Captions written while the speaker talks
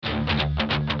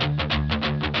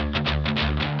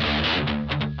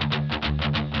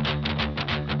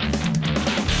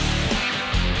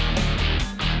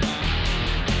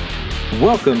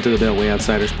Welcome to the Beltway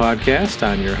Outsiders podcast.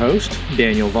 I'm your host,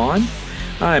 Daniel Vaughn.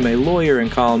 I'm a lawyer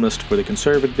and columnist for the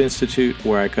Conservative Institute,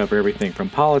 where I cover everything from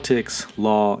politics,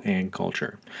 law, and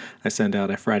culture. I send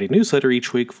out a Friday newsletter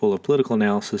each week full of political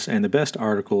analysis and the best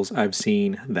articles I've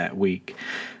seen that week.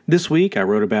 This week, I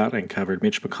wrote about and covered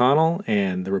Mitch McConnell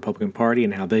and the Republican Party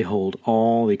and how they hold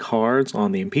all the cards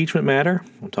on the impeachment matter.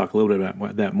 We'll talk a little bit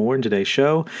about that more in today's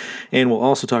show. And we'll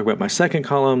also talk about my second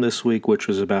column this week, which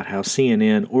was about how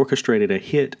CNN orchestrated a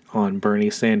hit on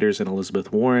Bernie Sanders and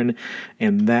Elizabeth Warren.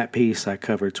 And that piece I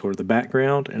covered sort of the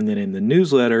background. And then in the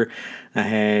newsletter, I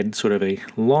had sort of a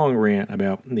long rant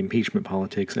about the impeachment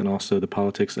politics and also the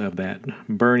politics of that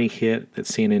Bernie hit that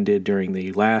CNN did during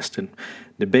the last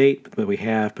debate that we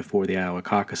have before the Iowa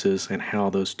caucuses and how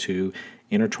those two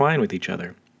intertwine with each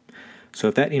other. So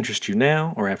if that interests you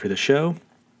now or after the show,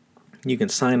 you can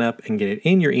sign up and get it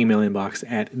in your email inbox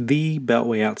at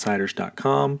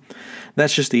thebeltwayoutsiders.com.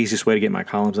 That's just the easiest way to get my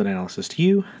columns and analysis to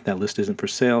you. That list isn't for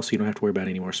sale, so you don't have to worry about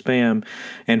any more spam.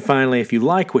 And finally, if you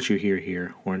like what you hear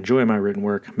here or enjoy my written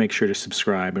work, make sure to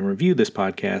subscribe and review this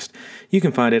podcast. You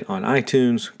can find it on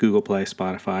iTunes, Google Play,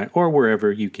 Spotify, or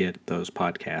wherever you get those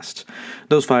podcasts.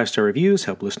 Those 5-star reviews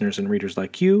help listeners and readers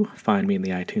like you find me in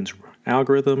the iTunes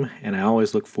algorithm, and I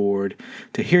always look forward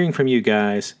to hearing from you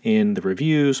guys in the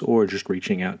reviews or just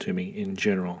reaching out to me in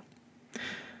general.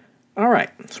 All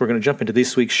right, so we're going to jump into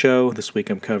this week's show. This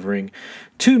week I'm covering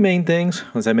two main things,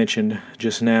 as I mentioned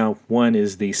just now. One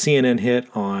is the CNN hit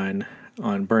on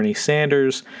Bernie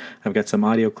Sanders. I've got some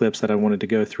audio clips that I wanted to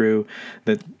go through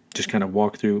that just kind of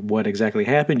walk through what exactly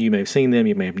happened. You may have seen them,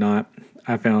 you may have not.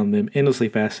 I found them endlessly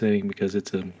fascinating because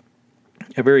it's a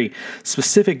very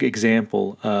specific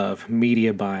example of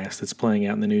media bias that's playing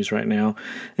out in the news right now.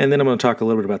 And then I'm going to talk a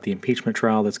little bit about the impeachment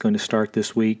trial that's going to start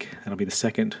this week. That'll be the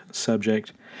second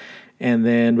subject. And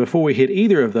then before we hit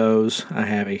either of those, I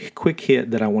have a quick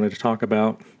hit that I wanted to talk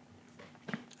about.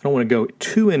 I don't want to go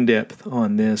too in-depth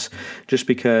on this just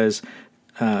because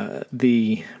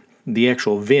the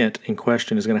actual event in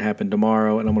question is going to happen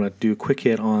tomorrow, and I'm going to do a quick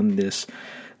hit on this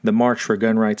the March for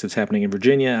Gun Rights that's happening in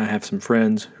Virginia. I have some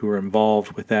friends who are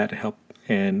involved with that to help,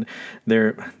 and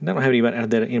I don't have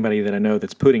anybody that I know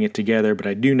that's putting it together, but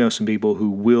I do know some people who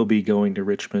will be going to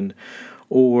Richmond,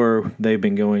 or they've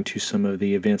been going to some of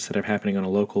the events that are happening on a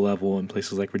local level in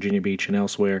places like Virginia Beach and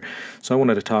elsewhere. So I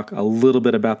wanted to talk a little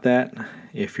bit about that.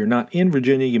 If you're not in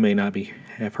Virginia, you may not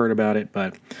have heard about it,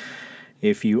 but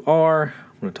if you are,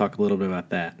 I'm going to talk a little bit about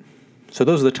that. So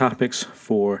those are the topics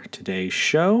for today's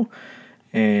show,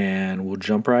 and we'll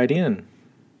jump right in.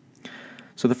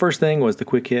 So the first thing was the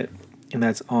quick hit, and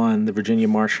that's on the Virginia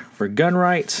March for Gun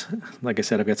Rights. Like I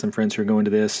said, I've got some friends who are going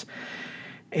to this,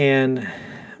 and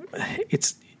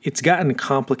it's gotten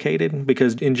complicated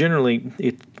because generally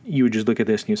you would just look at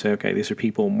this and you say, okay, these are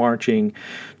people marching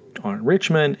on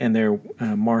Richmond, and they're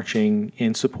marching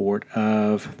in support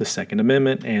of the Second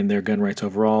Amendment and their gun rights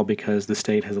overall because the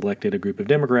state has elected a group of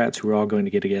Democrats who are all going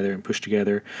to get together and push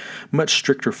together much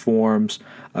stricter forms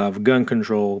of gun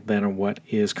control than what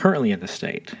is currently in the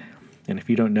state. And if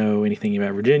you don't know anything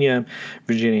about Virginia,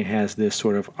 Virginia has this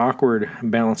sort of awkward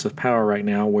balance of power right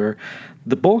now where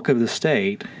the bulk of the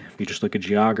state, if you just look at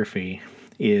geography,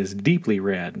 is deeply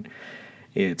red.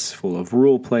 It's full of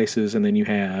rural places, and then you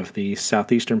have the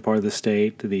southeastern part of the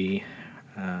state, the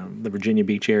Virginia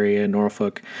Beach area,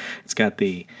 Norfolk. It's got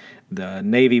the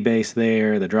Navy base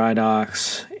there, the dry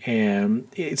docks, and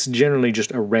it's generally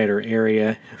just a redder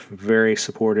area, very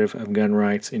supportive of gun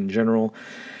rights in general.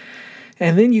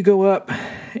 And then you go up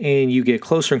and you get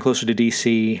closer and closer to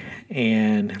D.C.,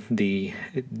 and the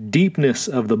deepness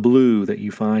of the blue that you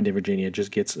find in Virginia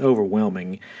just gets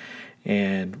overwhelming.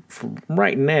 And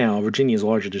right now, Virginia has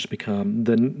largely just become,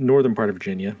 the northern part of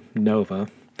Virginia, Nova,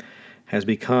 has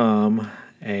become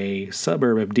a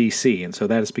suburb of D.C., and so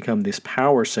that has become this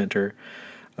power center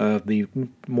of the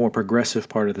more progressive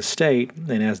part of the state,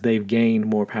 and as they've gained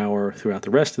more power throughout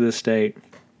the rest of the state,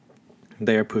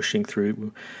 they're pushing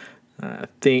through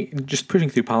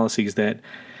policies that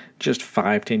just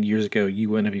 5-10 years ago you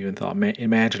wouldn't have even thought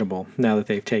imaginable, now that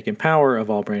they've taken power of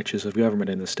all branches of government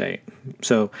in the state.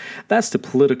 So that's the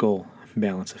political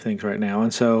balance of things right now.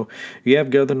 And so you have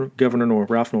Governor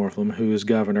Ralph Northam, who is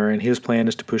governor, and his plan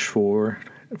is to push for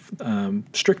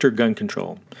stricter gun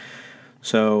control.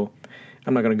 So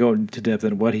I'm not going to go into depth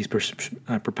in what he's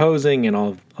proposing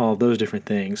and all those different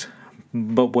things,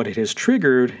 but what it has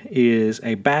triggered is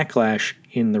a backlash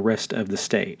in the rest of the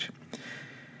state.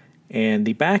 And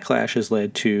the backlash has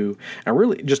led to, and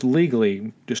really just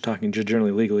legally, just talking just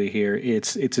generally legally here,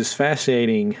 it's this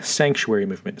fascinating sanctuary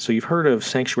movement. So you've heard of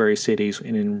sanctuary cities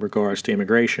in regards to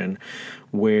immigration,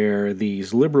 where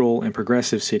these liberal and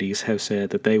progressive cities have said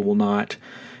that they will not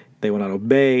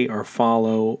obey or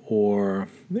follow or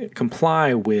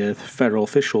comply with federal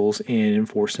officials in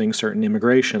enforcing certain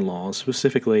immigration laws,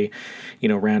 specifically,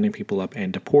 rounding people up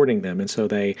and deporting them. And so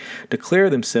they declare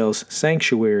themselves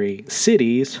sanctuary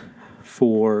cities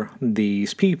for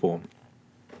these people.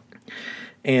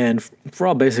 And for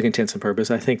all basic intents and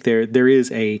purposes, I think there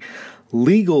is a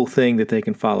legal thing that they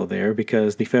can follow there,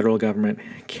 because the federal government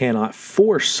cannot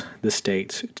force the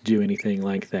states to do anything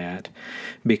like that,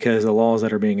 because the laws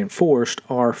that are being enforced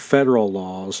are federal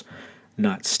laws,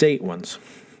 not state ones.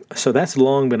 So that's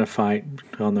long been a fight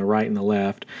on the right and the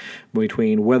left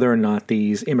between whether or not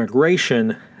these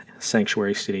immigration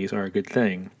sanctuary cities are a good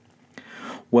thing.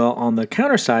 Well, on the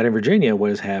counter side in Virginia, what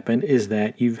has happened is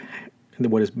that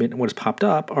what has popped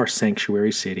up are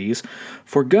sanctuary cities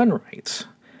for gun rights.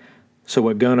 So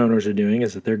what gun owners are doing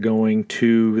is that they're going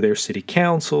to their city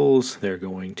councils, they're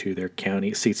going to their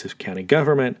county seats of county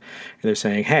government, and they're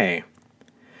saying, hey,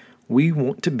 we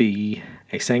want to be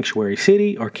a sanctuary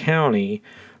city or county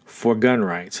for gun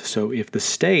rights. So if the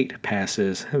state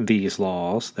passes these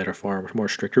laws that are far more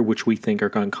stricter, which we think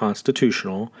are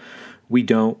unconstitutional, we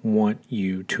don't want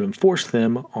you to enforce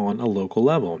them on a local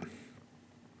level.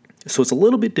 So it's a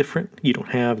little bit different. You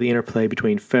don't have the interplay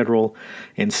between federal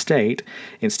and state.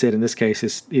 Instead, in this case,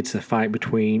 it's a fight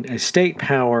between a state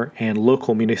power and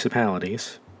local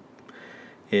municipalities.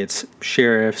 It's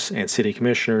sheriffs and city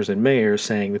commissioners and mayors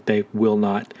saying that they will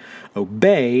not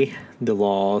obey the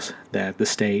laws that the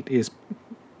state is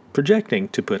projecting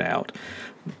to put out.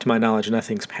 To my knowledge,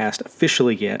 nothing's passed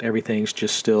officially yet. Everything's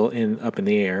just still up in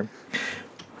the air.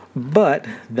 But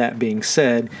that being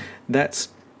said, that's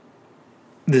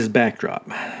this backdrop.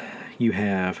 You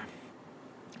have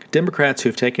Democrats who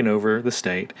have taken over the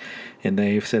state, and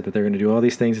they've said that they're going to do all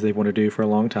these things that they want to do for a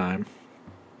long time.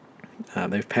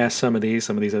 They've passed some of these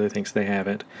other things they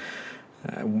haven't.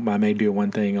 I may do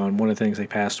one thing on one of the things they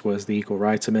passed was the Equal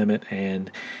Rights Amendment,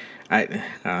 and I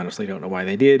honestly don't know why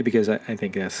they did, because I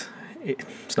think it's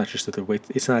not just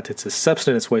that it's a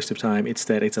substance waste of time, it's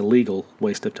that it's a legal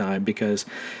waste of time, because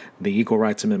the Equal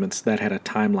Rights Amendments, that had a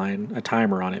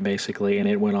timer on it basically, and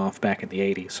it went off back in the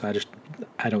 80s. So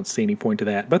I don't see any point to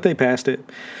that. But they passed it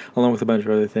along with a bunch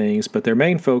of other things, but their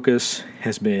main focus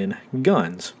has been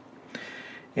guns.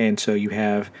 And so you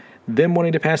have them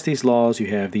wanting to pass these laws,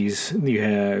 you have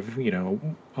a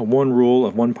one rule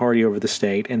of one party over the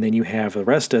state, and then you have the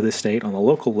rest of the state on the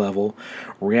local level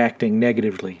reacting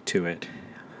negatively to it.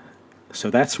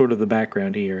 So that's sort of the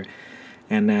background here.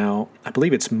 And now, I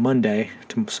believe it's Monday,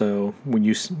 so when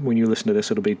you listen to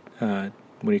this, it'll be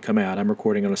when you come out. I'm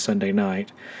recording on a Sunday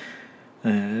night.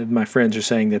 My friends are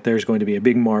saying that there's going to be a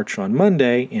big march on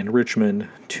Monday in Richmond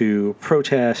to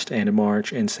protest and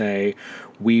march and say,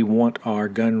 we want our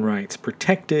gun rights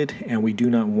protected, and we do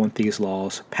not want these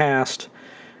laws passed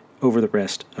over the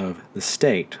rest of the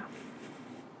state.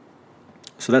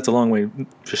 So that's a long way of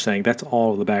just saying that's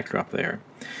all of the backdrop there.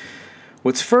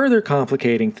 What's further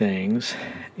complicating things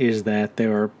is that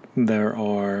there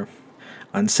are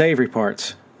unsavory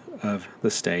parts of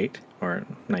the state, or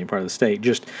not even part of the state,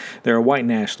 just there are white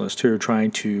nationalists who are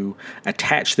trying to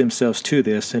attach themselves to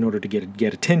this in order to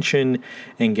get attention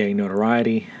and gain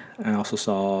notoriety. I also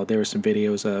saw there were some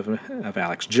videos of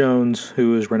Alex Jones,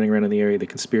 who was running around in the area, the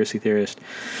conspiracy theorist.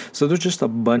 So there's just a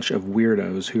bunch of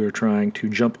weirdos who are trying to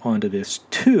jump onto this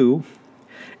too,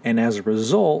 and as a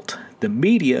result, the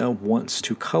media wants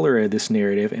to color this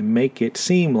narrative and make it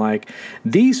seem like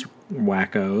these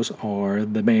wackos are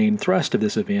the main thrust of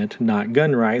this event, not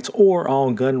gun rights, or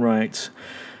all gun rights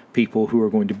people who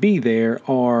are going to be there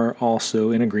are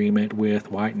also in agreement with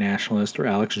white nationalists or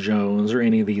Alex Jones or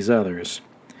any of these others.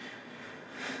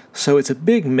 So it's a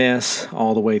big mess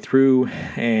all the way through,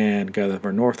 and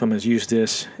Governor Northam has used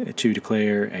this to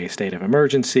declare a state of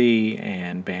emergency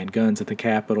and ban guns at the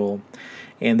Capitol.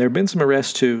 And there have been some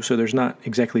arrests too, so there's not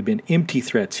exactly been empty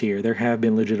threats here. There have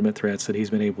been legitimate threats that he's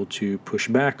been able to push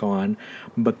back on,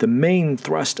 but the main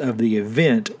thrust of the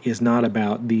event is not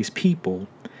about these people.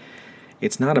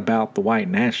 It's not about the white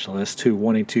nationalists who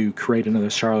wanting to create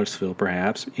another Charlottesville,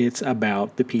 perhaps. It's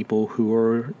about the people who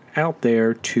are out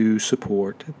there to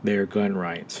support their gun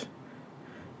rights.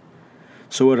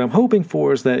 So what I'm hoping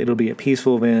for is that it'll be a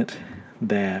peaceful event,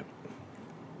 that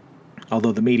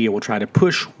although the media will try to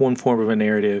push one form of a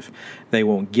narrative, they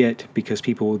won't get, because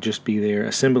people will just be there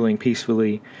assembling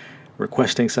peacefully,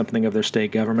 requesting something of their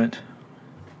state government.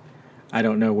 I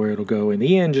don't know where it'll go in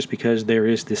the end, just because there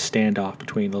is this standoff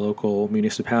between the local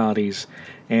municipalities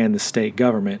and the state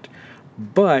government.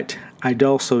 But I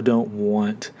also don't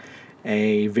want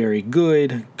a very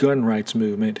good gun rights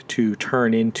movement to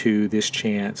turn into this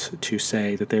chance to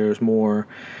say that there's more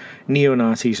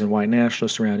neo-Nazis and white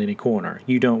nationalists around any corner.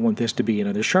 You don't want this to be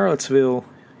another Charlottesville.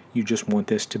 You just want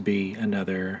this to be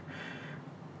another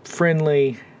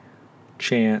friendly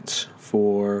chance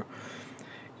for,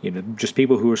 just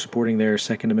people who are supporting their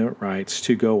Second Amendment rights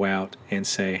to go out and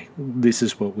say, this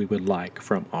is what we would like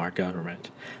from our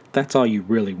government. That's all you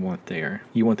really want there.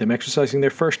 You want them exercising their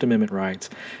First Amendment rights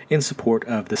in support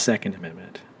of the Second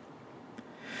Amendment.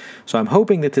 So I'm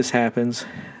hoping that this happens.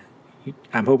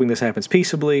 I'm hoping this happens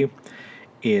peaceably.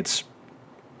 It's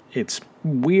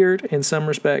weird in some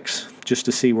respects just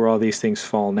to see where all these things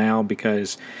fall now,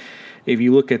 because if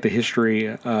you look at the history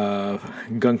of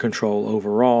gun control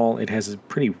overall, it has a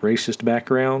pretty racist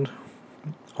background.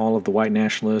 All of the white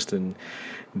nationalists and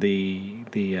the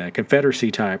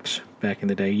Confederacy types back in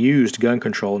the day used gun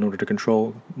control in order to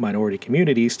control minority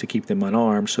communities to keep them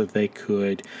unarmed so that they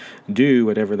could do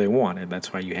whatever they wanted.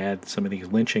 That's why you had some of these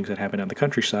lynchings that happened on the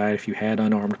countryside. If you had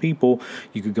unarmed people,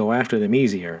 you could go after them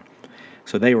easier.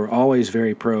 So they were always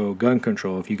very pro-gun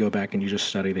control. If you go back and you just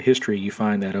study the history, you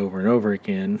find that over and over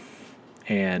again.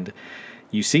 And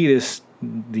you see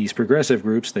these progressive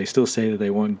groups, they still say that they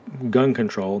want gun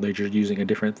control. They're just using a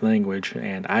different language.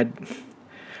 And I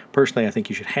think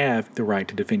you should have the right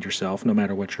to defend yourself no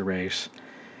matter what your race.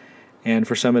 And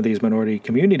for some of these minority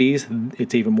communities,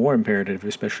 it's even more imperative,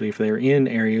 especially if they're in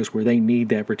areas where they need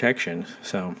that protection.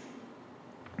 So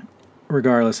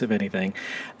regardless of anything,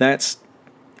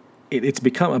 it's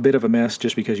become a bit of a mess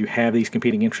just because you have these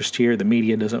competing interests here. The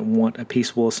media doesn't want a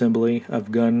peaceful assembly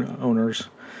of gun owners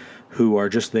who are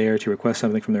just there to request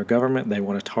something from their government. They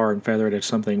want to tar and feather it as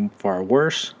something far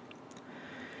worse.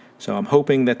 So I'm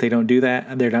hoping that they don't do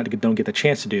that. Don't get the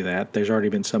chance to do that. There's already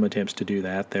been some attempts to do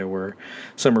that. There were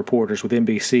some reporters with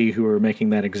NBC who were making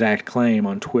that exact claim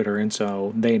on Twitter, and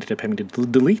so they ended up having to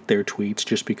delete their tweets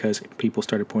just because people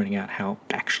started pointing out how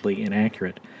factually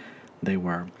inaccurate they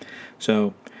were.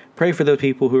 So pray for those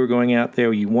people who are going out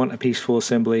there. You want a peaceful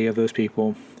assembly of those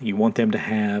people. You want them to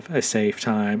have a safe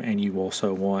time, and you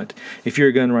also want, if you're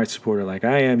a gun rights supporter like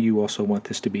I am, you also want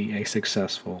this to be a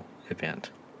successful event.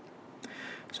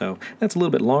 So that's a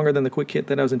little bit longer than the quick hit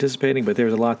that I was anticipating, but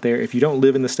there's a lot there. If you don't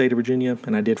live in the state of Virginia,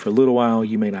 and I did for a little while,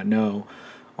 you may not know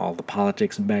all the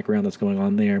politics and background that's going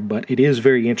on there, but it is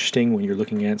very interesting when you're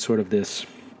looking at sort of this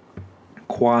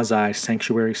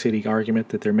quasi-sanctuary city argument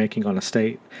that they're making on a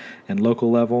state and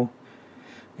local level.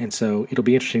 And so it'll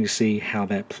be interesting to see how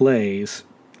that plays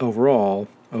overall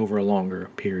over a longer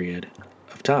period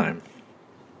of time.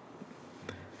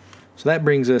 So that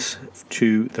brings us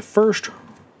to the first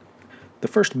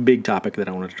big topic that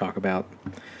I wanted to talk about,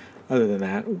 other than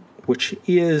that, which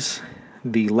is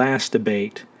the last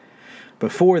debate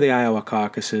before the Iowa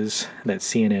caucuses that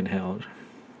CNN held.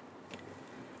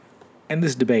 And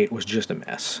this debate was just a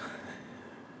mess.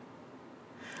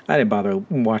 I didn't bother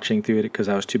watching through it because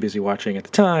I was too busy watching at the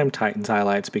time Titans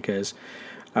highlights, because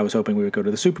I was hoping we would go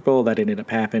to the Super Bowl. That didn't end up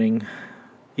happening.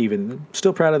 Even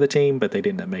still proud of the team, but they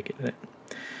didn't end up making it.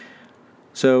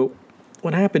 So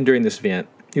what happened during this event,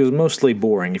 it was mostly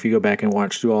boring. If you go back and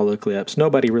watch through all the clips,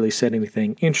 nobody really said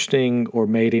anything interesting or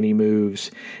made any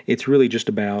moves. It's really just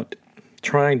about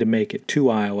trying to make it to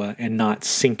Iowa and not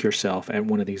sink yourself at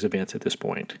one of these events at this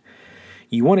point.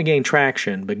 You want to gain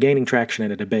traction, but gaining traction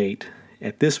at a debate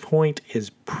at this point is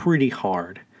pretty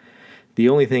hard. The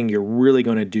only thing you're really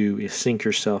going to do is sink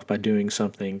yourself by doing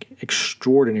something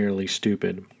extraordinarily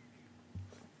stupid.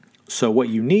 So what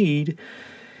you need,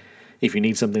 if you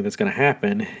need something that's going to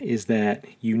happen, is that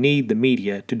you need the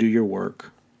media to do your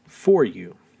work for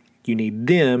you. You need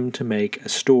them to make a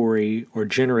story or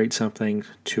generate something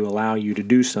to allow you to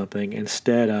do something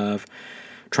instead of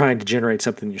trying to generate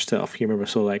something yourself. You remember,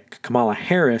 so like Kamala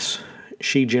Harris,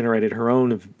 she generated her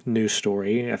own news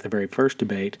story at the very first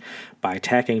debate by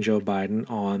attacking Joe Biden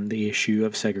on the issue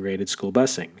of segregated school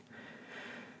busing.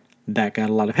 That got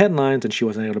a lot of headlines, and she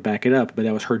wasn't able to back it up, but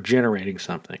that was her generating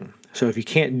something. So if you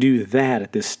can't do that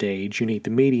at this stage, you need the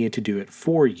media to do it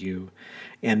for you,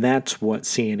 and that's what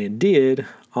CNN did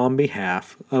on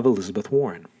behalf of Elizabeth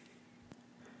Warren.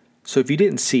 So if you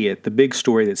didn't see it, the big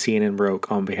story that CNN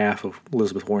broke on behalf of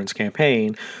Elizabeth Warren's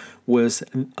campaign was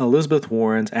Elizabeth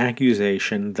Warren's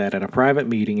accusation that at a private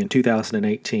meeting in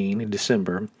 2018, in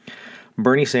December,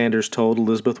 Bernie Sanders told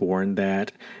Elizabeth Warren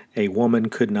that a woman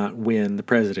could not win the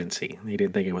presidency. He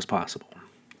didn't think it was possible.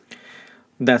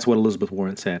 That's what Elizabeth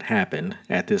Warren said happened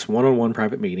at this one-on-one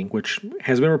private meeting, which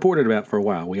has been reported about for a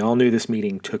while. We all knew this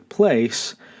meeting took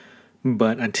place,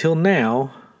 but until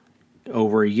now,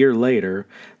 over a year later,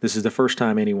 this is the first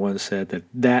time anyone said that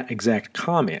that exact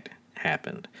comment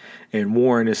happened. And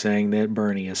Warren is saying that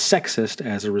Bernie is sexist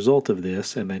as a result of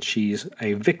this and that she's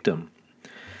a victim.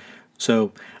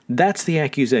 So that's the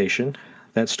accusation.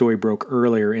 That story broke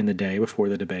earlier in the day before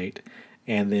the debate.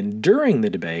 And then during the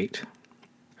debate,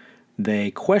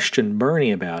 they questioned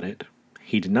Bernie about it.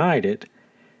 He denied it.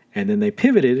 And then they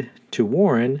pivoted to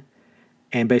Warren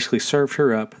and basically served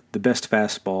her up the best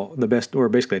fastball, or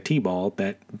basically a T-ball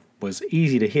that was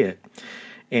easy to hit,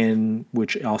 and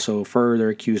which also further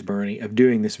accused Bernie of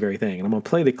doing this very thing. And I'm going to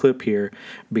play the clip here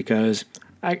because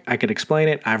I could explain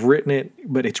it. I've written it,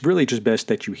 but it's really just best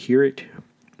that you hear it.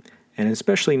 And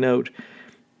especially note,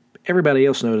 everybody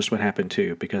else noticed what happened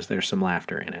too, because there's some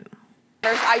laughter in it.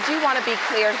 I do want to be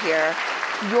clear here.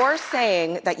 You're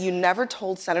saying that you never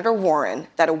told Senator Warren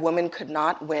that a woman could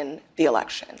not win the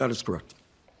election. That is correct.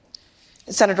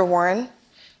 Senator Warren,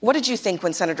 what did you think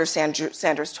when Senator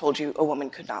Sanders told you a woman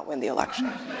could not win the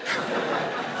election?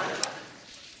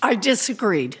 I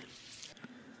disagreed.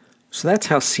 So that's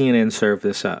how CNN served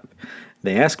this up.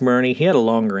 They asked Bernie, he had a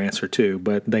longer answer too,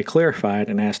 but they clarified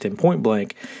and asked him point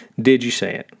blank, did you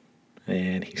say it?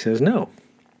 And he says no.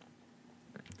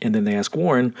 And then they ask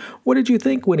Warren, what did you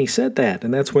think when he said that?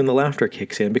 And that's when the laughter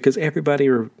kicks in, because everybody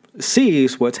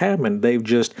sees what's happened. They've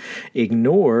just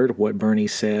ignored what Bernie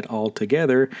said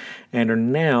altogether and are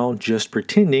now just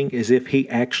pretending as if he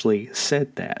actually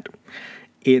said that.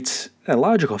 It's a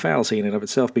logical fallacy in and of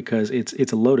itself because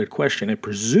it's a loaded question. It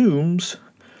presumes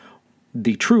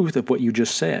the truth of what you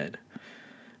just said.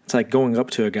 It's like going up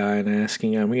to a guy and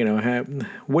asking him,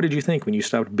 what did you think when you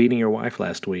stopped beating your wife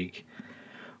last week?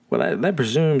 Well, that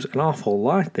presumes an awful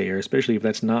lot there, especially if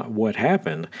that's not what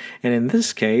happened. And in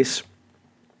this case,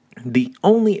 the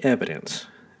only evidence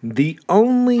that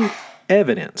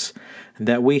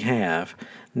we have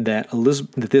that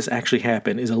this actually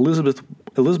happened is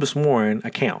Elizabeth Warren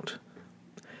account.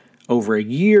 Over a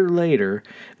year later,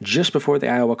 just before the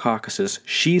Iowa caucuses,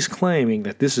 she's claiming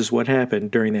that this is what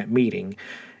happened during that meeting.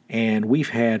 And we've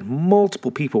had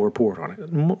multiple people report on it.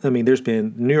 I mean, there's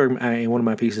been New York, in one of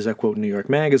my pieces, I quote New York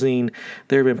Magazine.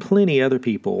 There have been plenty other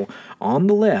people on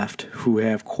the left who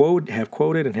have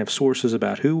quoted and have sources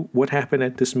about what happened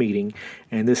at this meeting,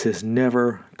 and this has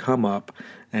never come up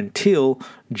until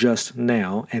just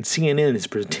now. And CNN is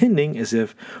pretending as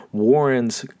if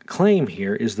Warren's claim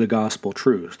here is the gospel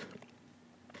truth.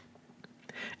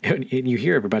 And you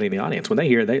hear everybody in the audience, when they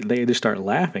hear it, they just start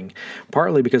laughing,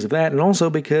 partly because of that, and also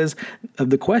because of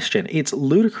the question. It's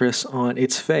ludicrous on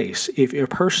its face. If a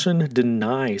person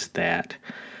denies that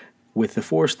with the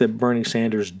force that Bernie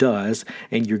Sanders does,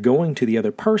 and you're going to the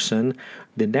other person,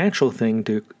 the natural thing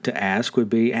to ask would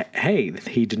be, hey,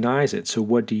 he denies it, so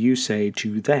what do you say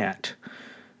to that?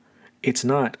 It's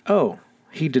not, oh,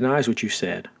 he denies what you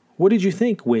said. What did you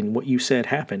think when what you said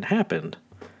happened?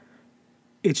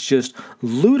 It's just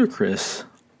ludicrous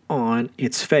on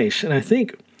its face. And I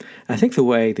think the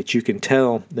way that you can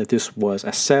tell that this was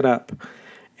a setup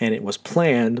and it was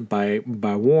planned by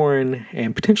Warren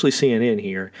and potentially CNN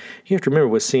here, you have to remember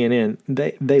with CNN,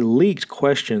 they leaked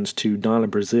questions to Donna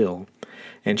Brazile,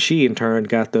 and she in turn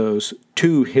got those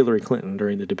to Hillary Clinton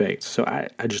during the debates. So I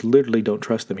just literally don't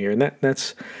trust them here. And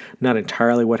that's not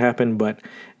entirely what happened, but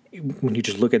when you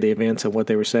just look at the events and what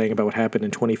they were saying about what happened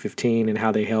in 2015 and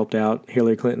how they helped out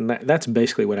Hillary Clinton, that's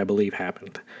basically what I believe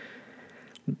happened.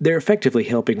 They're effectively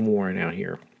helping Warren out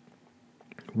here.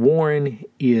 Warren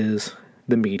is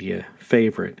the media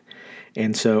favorite.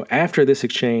 And so after this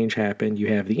exchange happened, you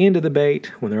have the end of the debate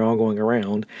when they're all going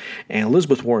around, and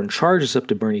Elizabeth Warren charges up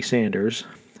to Bernie Sanders.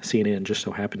 CNN just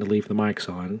so happened to leave the mics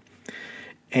on,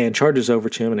 and charges over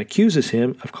to him and accuses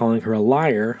him of calling her a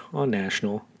liar on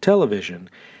national television.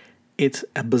 It's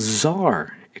a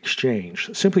bizarre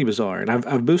exchange, simply bizarre. And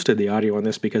I've boosted the audio on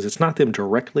this because it's not them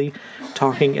directly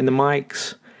talking in the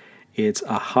mics. It's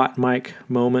a hot mic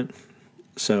moment.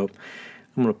 So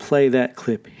I'm going to play that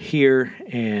clip here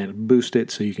and boost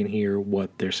it so you can hear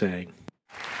what they're saying.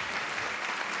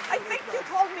 I think you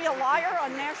called me a liar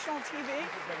on national TV.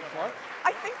 What?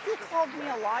 I think you called me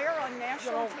a liar on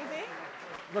national TV.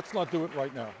 Let's not do it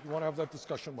right now. You want to have that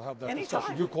discussion, we'll have that Anytime.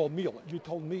 discussion. You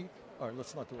told me. All right,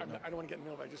 let's not do it now. I don't want to get in the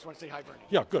middle of it. I just want to say hi, Bernie.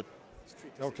 Yeah, good.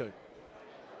 Okay.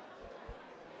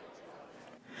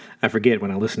 I forget when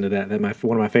I listen to that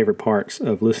one of my favorite parts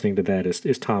of listening to that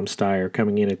is Tom Steyer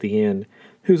coming in at the end,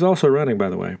 who's also running, by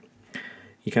the way.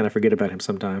 You kind of forget about him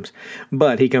sometimes.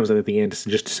 But he comes in at the end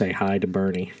just to say hi to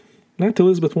Bernie. Not to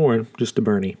Elizabeth Warren, just to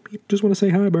Bernie. Just want to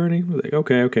say hi, Bernie. Like,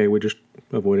 okay, we just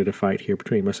avoided a fight here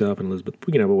between myself and Elizabeth,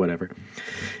 but whatever.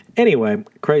 Anyway,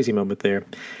 crazy moment there.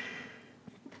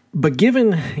 But given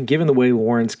the way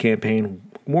Warren's campaign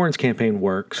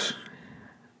works,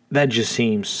 that just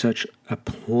seems such a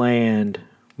planned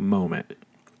moment.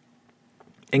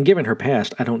 And given her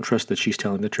past, I don't trust that she's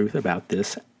telling the truth about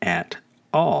this at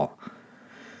all.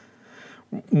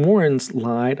 Warren's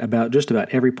lied about just about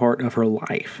every part of her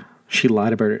life. She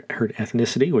lied about her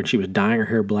ethnicity when she was dyeing her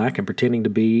hair black and pretending to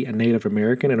be a Native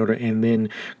American and then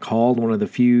called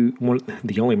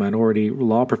the only minority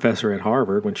law professor at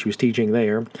Harvard when she was teaching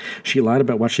there. She lied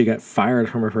about why she got fired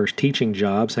from her first teaching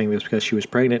job, saying this because she was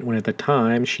pregnant, when at the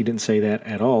time she didn't say that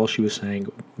at all. She was saying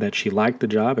that she liked the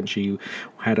job and she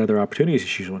had other opportunities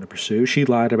she wanted to pursue. She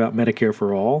lied about Medicare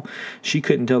for all. She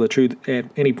couldn't tell the truth at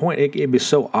any point. It was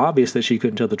so obvious that she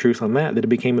couldn't tell the truth on that it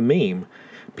became a meme.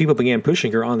 People began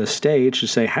pushing her on the stage to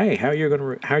say, hey, how are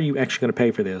you actually going to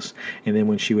pay for this? And then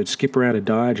when she would skip around and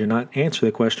dodge and not answer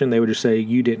the question, they would just say,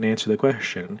 you didn't answer the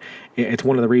question. It's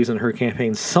one of the reasons her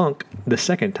campaign sunk the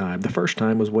second time. The first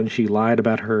time was when she lied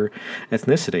about her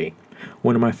ethnicity.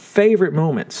 One of my favorite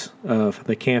moments of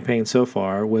the campaign so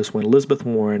far was when Elizabeth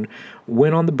Warren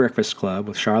went on the Breakfast Club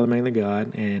with Charlemagne the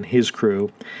God and his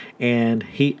crew, and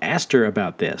he asked her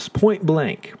about this, point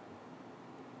blank.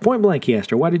 Point blank, he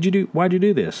asked her, why'd you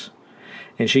do this?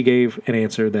 And she gave an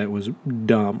answer that was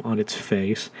dumb on its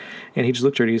face. And he just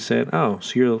looked at her and he said, oh,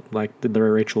 so you're like the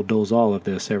Rachel Dolezal of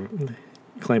this,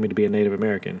 claiming to be a Native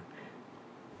American.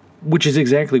 Which is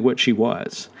exactly what she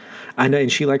was. I know,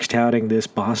 and she likes touting this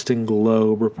Boston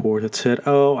Globe report that said,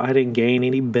 oh, I didn't gain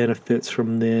any benefits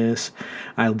from this.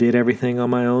 I did everything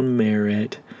on my own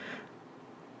merit.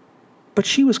 But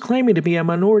she was claiming to be a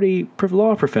minority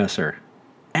law professor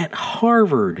at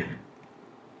Harvard.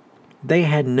 They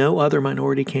had no other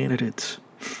minority candidates.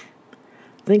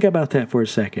 Think about that for a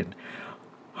second.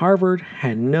 Harvard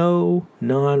had no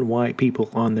non-white people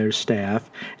on their staff,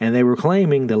 and they were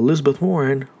claiming that Elizabeth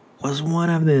Warren was one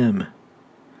of them.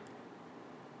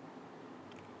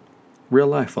 Real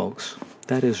life, folks.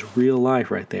 That is real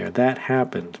life right there. That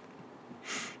happened.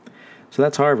 So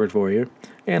that's Harvard for you.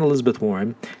 And Elizabeth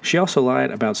Warren. She also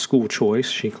lied about school choice.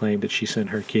 She claimed that she sent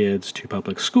her kids to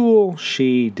public school.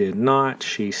 She did not.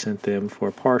 She sent them for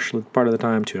a part of the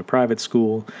time to a private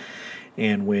school.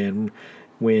 And when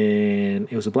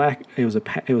it was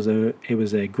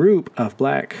a group of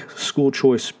black school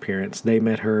choice parents, they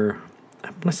met her.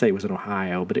 I'm going to say it was in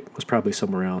Ohio, but it was probably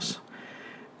somewhere else.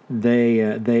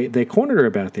 They cornered her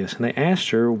about this, and they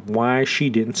asked her why she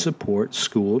didn't support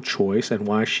school choice and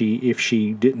why if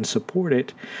she didn't support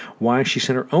it, why she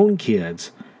sent her own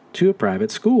kids to a private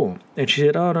school. And she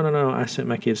said, oh, no, I sent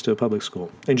my kids to a public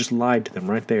school, and just lied to them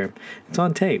right there. It's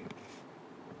on tape.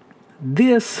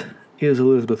 This is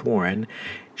Elizabeth Warren.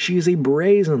 She is a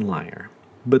brazen liar,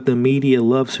 but the media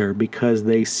loves her because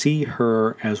they see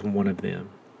her as one of them.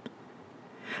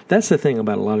 That's the thing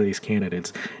about a lot of these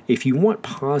candidates. If you want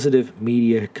positive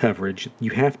media coverage,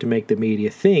 you have to make the media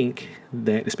think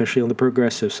that, especially on the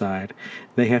progressive side,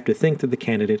 they have to think that the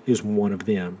candidate is one of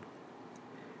them.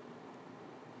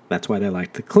 That's why they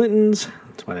like the Clintons,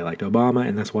 that's why they liked Obama,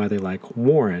 and that's why they like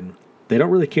Warren. They don't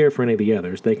really care for any of the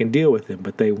others. They can deal with them,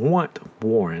 but they want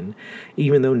Warren,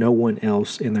 even though no one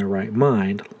else in their right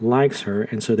mind likes her,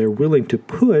 and so they're willing to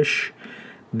push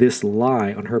this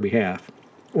lie on her behalf.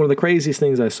 One of the craziest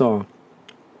things I saw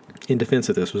in defense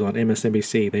of this was on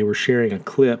MSNBC. They were sharing a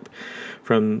clip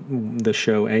from the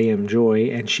show AM Joy,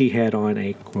 and she had on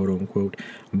a quote-unquote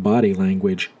body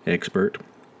language expert.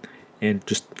 And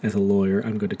just as a lawyer,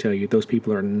 I'm going to tell you, those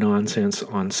people are nonsense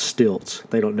on stilts.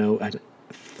 They don't know a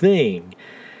thing.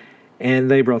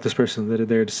 And they brought this person that are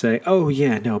there to say, oh,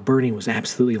 yeah, no, Bernie was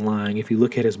absolutely lying. If you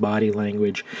look at his body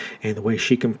language and the way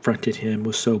she confronted him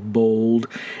was so bold.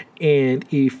 And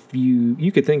if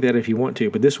you could think that if you want to,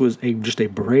 but this was just a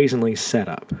brazenly set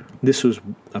up. This was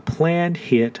a planned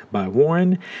hit by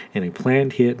Warren and a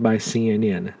planned hit by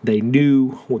CNN. They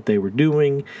knew what they were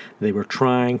doing. They were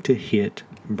trying to hit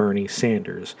Bernie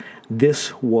Sanders.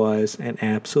 This was an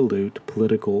absolute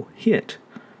political hit.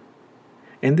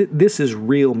 And this is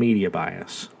real media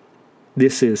bias.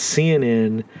 This is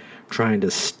CNN trying to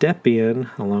step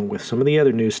in, along with some of the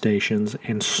other news stations,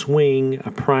 and swing a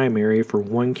primary for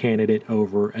one candidate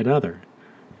over another.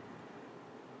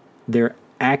 They're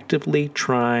actively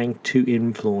trying to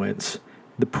influence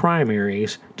the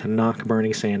primaries to knock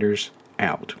Bernie Sanders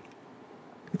out.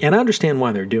 And I understand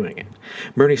why they're doing it.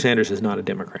 Bernie Sanders is not a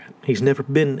Democrat. He's never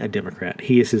been a Democrat.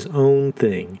 He is his own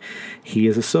thing. He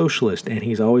is a socialist, and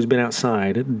he's always been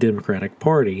outside the Democratic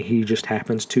Party. He just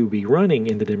happens to be running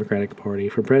in the Democratic Party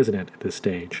for president at this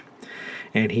stage.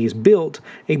 And he's built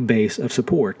a base of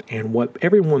support. And what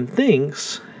everyone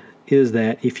thinks is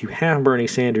that if you have Bernie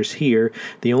Sanders here,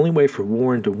 the only way for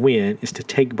Warren to win is to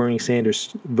take Bernie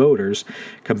Sanders voters,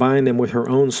 combine them with her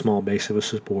own small base of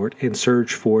support, and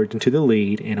surge forward into the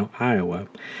lead in Iowa.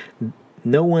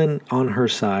 No one on her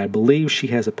side believes she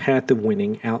has a path of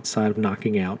winning outside of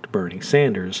knocking out Bernie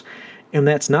Sanders. And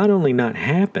that's not only not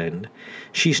happened,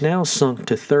 she's now sunk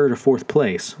to third or fourth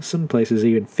place, some places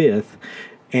even fifth,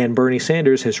 and Bernie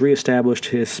Sanders has reestablished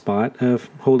his spot of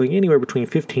holding anywhere between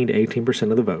 15 to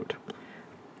 18% of the vote.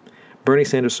 Bernie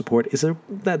Sanders' support is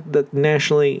that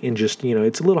nationally, and just,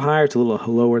 it's a little higher, it's a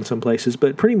little lower in some places,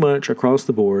 but pretty much across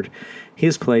the board,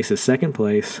 his place is second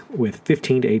place with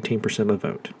 15 to 18% of the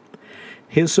vote.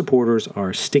 His supporters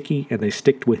are sticky, and they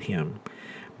stick with him,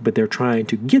 but they're trying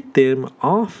to get them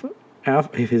they're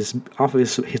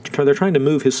trying to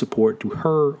move his support to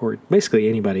her or basically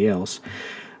anybody else,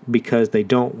 because they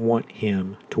don't want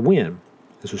him to win.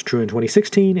 This was true in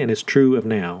 2016, and it's true of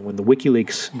now. When the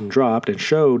WikiLeaks dropped and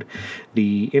showed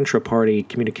the intra-party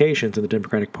communications in the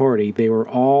Democratic Party, they were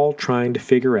all trying to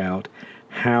figure out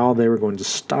how they were going to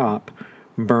stop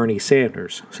Bernie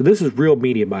Sanders. So this is real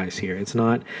media bias here. It's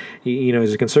not,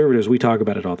 as conservatives, we talk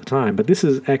about it all the time, but this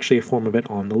is actually a form of it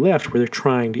on the left, where they're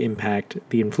trying to impact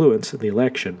the influence of the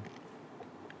election.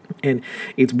 And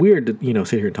it's weird to,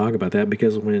 sit here and talk about that,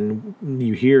 because when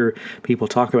you hear people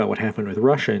talk about what happened with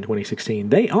Russia in 2016,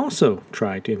 they also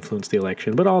tried to influence the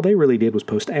election, but all they really did was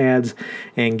post ads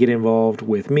and get involved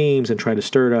with memes and try to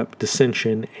stir up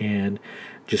dissension and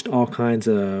just all kinds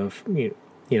of,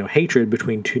 hatred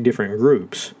between two different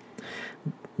groups.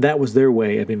 That was their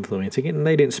way of influencing it, and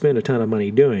they didn't spend a ton of money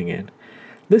doing it.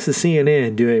 This is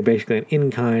CNN doing basically an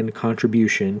in-kind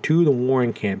contribution to the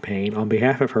Warren campaign on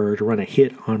behalf of her to run a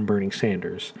hit on Bernie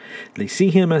Sanders. They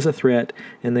see him as a threat,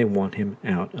 and they want him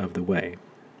out of the way.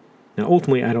 Now,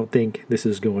 ultimately, I don't think this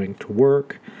is going to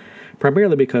work,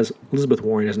 primarily because Elizabeth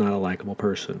Warren is not a likable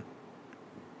person.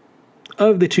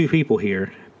 Of the two people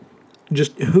here,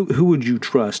 just who would you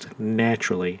trust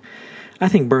naturally? I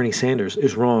think Bernie Sanders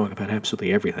is wrong about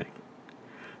absolutely everything.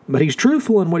 But he's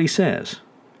truthful in what he says.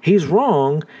 He's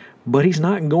wrong, but he's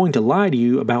not going to lie to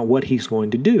you about what he's going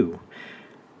to do.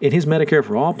 In his Medicare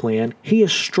for All plan, he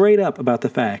is straight up about the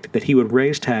fact that he would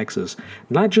raise taxes,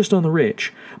 not just on the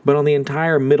rich, but on the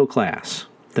entire middle class,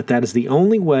 that is the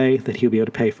only way that he'll be able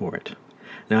to pay for it.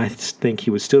 Now, I think he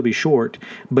would still be short,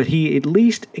 but he at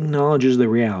least acknowledges the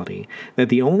reality that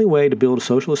the only way to build a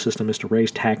socialist system is to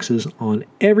raise taxes on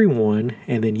everyone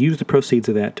and then use the proceeds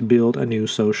of that to build a new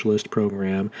socialist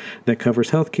program that covers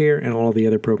health care and all the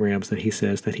other programs that he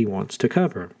says that he wants to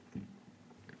cover.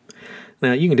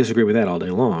 Now, you can disagree with that all day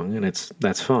long, and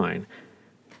that's fine.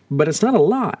 But it's not a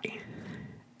lie.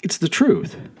 It's the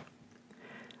truth.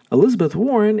 Elizabeth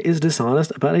Warren is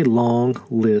dishonest about a long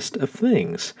list of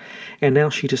things. And now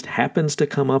she just happens to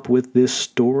come up with this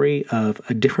story of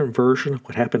a different version of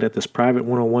what happened at this private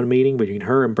one-on-one meeting between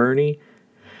her and Bernie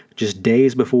just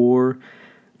days before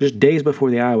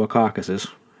the Iowa caucuses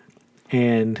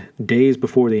and days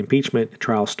before the impeachment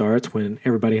trial starts, when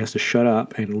everybody has to shut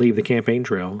up and leave the campaign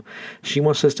trail. She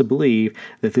wants us to believe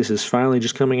that this is finally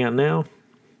just coming out now.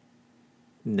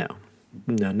 No,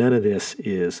 none of this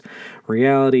is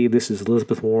reality. This is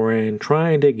Elizabeth Warren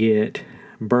trying to get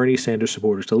Bernie Sanders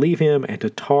supporters to leave him and to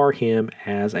tar him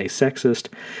as a sexist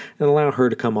and allow her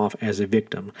to come off as a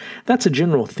victim. That's a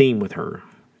general theme with her.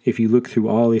 If you look through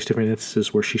all these different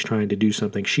instances where she's trying to do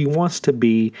something, she wants to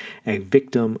be a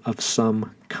victim of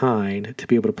some kind, to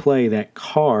be able to play that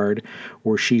card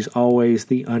where she's always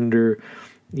the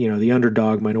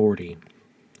underdog minority.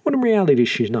 When in reality,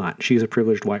 she's not. She's a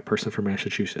privileged white person from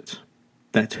Massachusetts.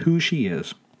 That's who she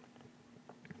is.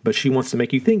 But she wants to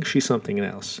make you think she's something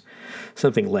else,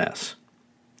 something less.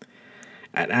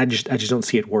 I just don't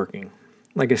see it working.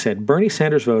 Like I said, Bernie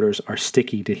Sanders voters are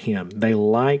sticky to him. They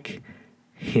like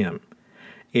him.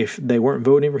 If they weren't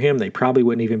voting for him, they probably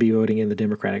wouldn't even be voting in the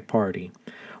Democratic Party.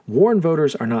 Warren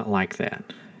voters are not like that.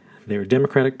 They're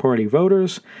Democratic Party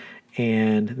voters,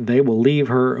 and they will leave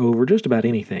her over just about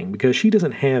anything because she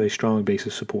doesn't have a strong base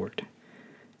of support.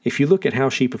 If you look at how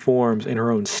she performs in her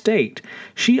own state,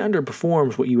 she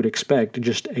underperforms what you would expect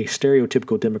just a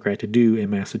stereotypical Democrat to do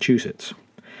in Massachusetts.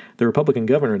 The Republican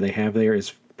governor they have there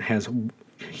has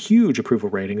huge approval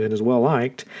ratings and is well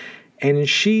liked, and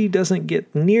she doesn't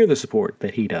get near the support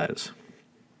that he does.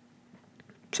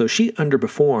 So she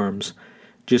underperforms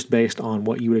just based on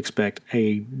what you would expect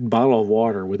a bottle of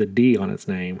water with a D on its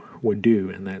name would do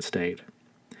in that state.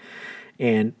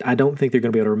 And I don't think they're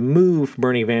going to be able to remove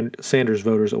Bernie Sanders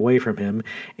voters away from him.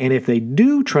 And if they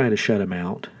do try to shut him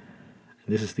out,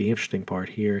 and this is the interesting part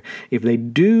here, if they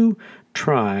do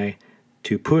try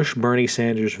to push Bernie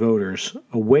Sanders voters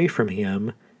away from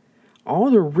him,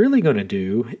 all they're really going to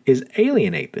do is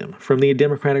alienate them from the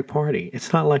Democratic Party.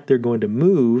 It's not like they're going to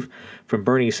move from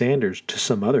Bernie Sanders to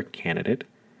some other candidate.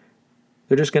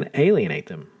 They're just going to alienate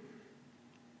them.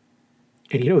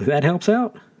 And you know who that helps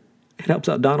out? It helps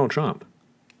out Donald Trump.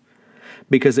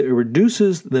 Because it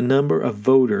reduces the number of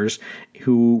voters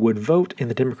who would vote in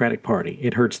the Democratic Party.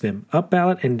 It hurts them up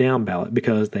ballot and down ballot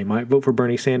because they might vote for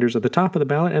Bernie Sanders at the top of the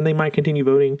ballot and they might continue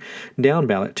voting down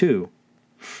ballot too.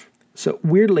 So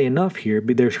weirdly enough here,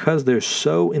 because they're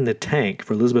so in the tank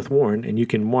for Elizabeth Warren, and you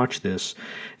can watch this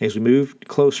as we move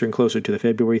closer and closer to the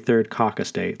February 3rd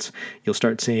caucus dates, you'll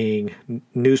start seeing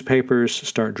newspapers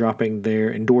start dropping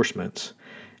their endorsements.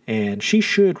 And she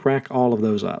should rack all of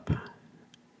those up.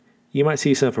 You might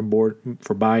see some for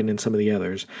Biden and some of the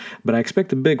others, but I expect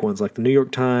the big ones like the New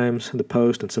York Times, the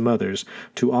Post, and some others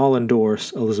to all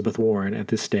endorse Elizabeth Warren at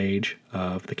this stage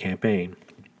of the campaign.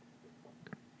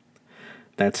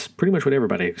 That's pretty much what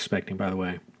everybody's expecting, by the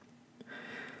way.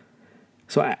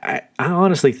 So I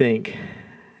honestly think,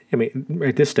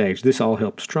 at this stage, this all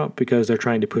helps Trump because they're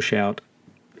trying to push out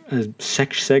a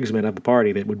segment of the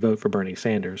party that would vote for Bernie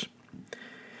Sanders.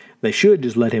 They should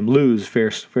just let him lose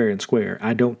fair and square.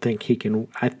 I don't think he can.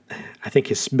 I think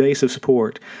his base of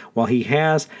support, while he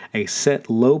has a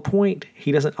set low point,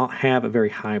 he doesn't have a very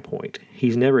high point.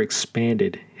 He's never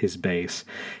expanded his base.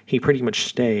 He pretty much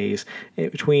stays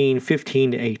at between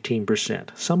 15 to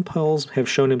 18%. Some polls have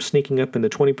shown him sneaking up in the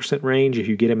 20% range if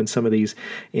you get him in some of these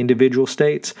individual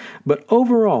states. But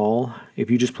overall, if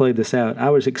you just played this out,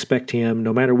 I would expect him,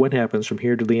 no matter what happens from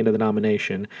here to the end of the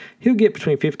nomination, he'll get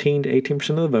between 15 to 18%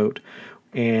 of the vote.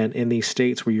 And in these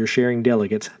states where you're sharing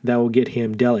delegates, that will get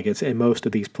him delegates in most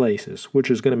of these places, which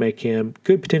is going to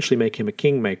could potentially make him a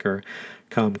kingmaker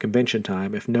come convention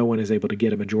time if no one is able to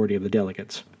get a majority of the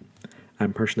delegates.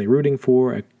 I'm personally rooting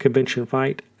for a convention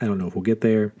fight. I don't know if we'll get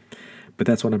there, but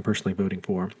that's what I'm personally voting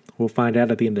for. We'll find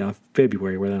out at the end of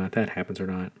February whether or not that happens or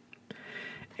not.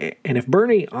 And if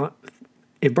Bernie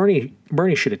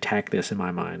should attack this, in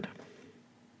my mind,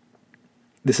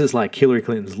 this is like Hillary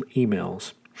Clinton's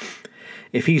emails.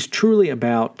 If he's truly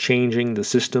about changing the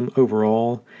system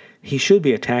overall, he should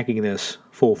be attacking this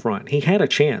full front. He had a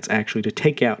chance, actually, to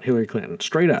take out Hillary Clinton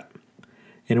straight up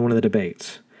in one of the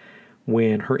debates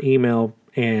when her email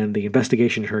and the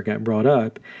investigation to her got brought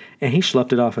up, and he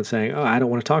sloughed it off and saying, I don't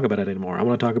want to talk about it anymore. I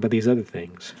want to talk about these other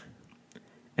things.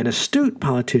 An astute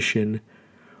politician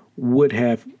would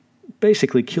have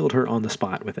basically killed her on the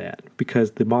spot with that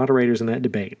because the moderators in that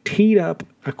debate teed up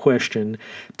a question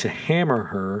to hammer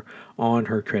her on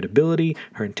her credibility,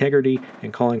 her integrity,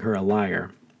 and calling her a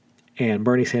liar. And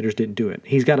Bernie Sanders didn't do it.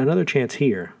 He's got another chance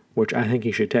here, which I think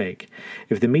he should take.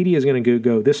 If the media is going to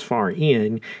go this far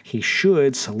in, he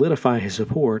should solidify his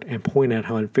support and point out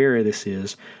how unfair this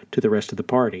is to the rest of the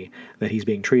party, that he's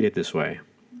being treated this way.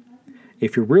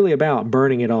 If you're really about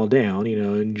burning it all down,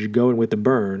 and you're going with the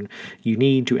burn, you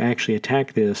need to actually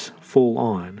attack this full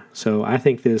on. So I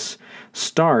think this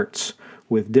starts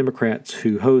with Democrats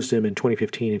who hosed him in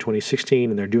 2015 and 2016,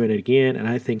 and they're doing it again, and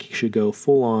I think he should go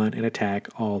full on and attack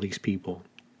all these people.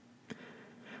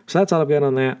 So that's all I've got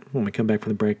on that. When we come back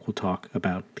from the break, we'll talk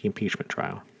about the impeachment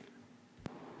trial.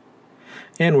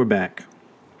 And we're back.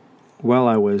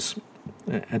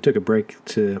 I took a break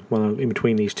in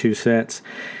between these two sets.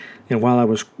 And while I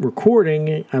was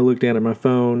recording, I looked down at my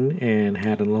phone and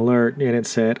had an alert, and it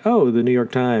said, the New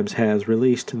York Times has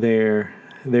released their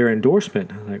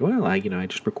endorsement. I was like, well, I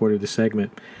just recorded this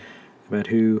segment about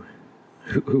who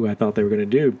I thought they were going to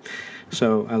do.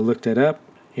 So I looked it up,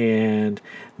 and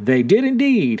they did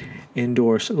indeed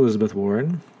endorse Elizabeth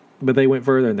Warren, but they went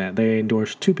further than that. They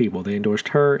endorsed two people. They endorsed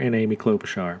her and Amy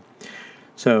Klobuchar.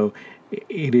 So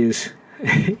it is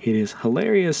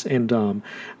hilarious and dumb.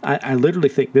 I literally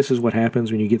think this is what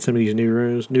happens when you get some of these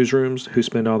newsrooms who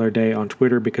spend all their day on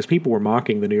Twitter, because people were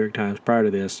mocking the New York Times prior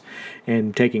to this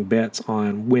and taking bets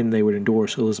on when they would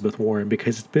endorse Elizabeth Warren,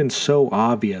 because it's been so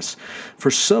obvious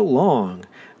for so long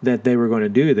that they were going to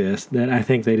do this that I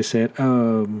think they just said,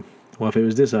 well, if it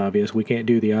was this obvious, we can't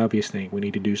do the obvious thing. We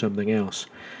need to do something else.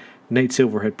 Nate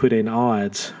Silver had put in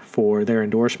odds for their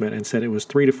endorsement and said it was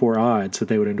 3-4 odds that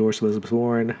they would endorse Elizabeth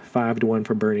Warren, 5-1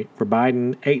 for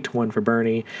Biden, 8-1 for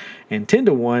Bernie, and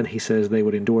 10-1 he says they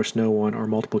would endorse no one or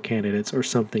multiple candidates or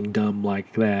something dumb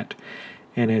like that.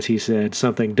 And as he said,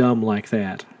 something dumb like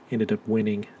that ended up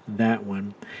winning that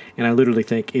one. And I literally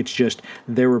think it's just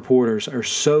their reporters are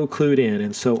so clued in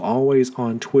and so always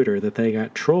on Twitter that they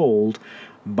got trolled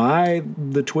by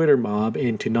the Twitter mob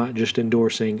into not just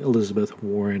endorsing Elizabeth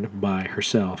Warren by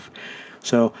herself.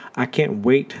 So I can't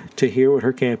wait to hear what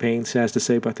her campaign has to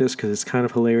say about this, because it's kind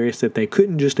of hilarious that they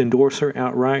couldn't just endorse her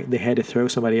outright. They had to throw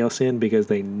somebody else in because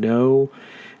they know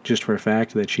just for a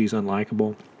fact that she's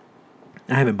unlikable.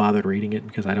 I haven't bothered reading it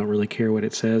because I don't really care what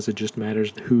it says. It just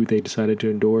matters who they decided to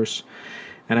endorse.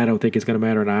 And I don't think it's going to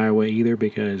matter in Iowa either,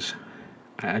 because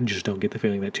I just don't get the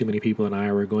feeling that too many people in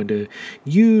Iowa are going to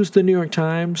use the New York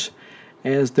Times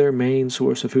as their main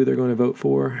source of who they're going to vote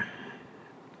for.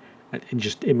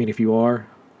 If you are,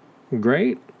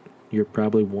 great. You're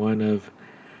probably one of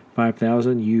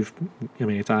 5,000.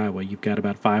 It's Iowa. You've got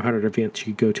about 500 events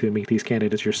you go to and meet these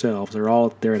candidates yourselves. They're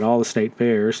at all the state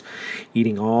fairs,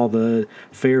 eating all the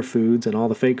fair foods and all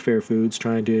the fake fair foods,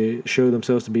 trying to show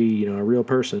themselves to be, a real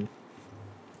person.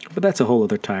 But that's a whole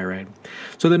other tirade.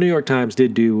 So the New York Times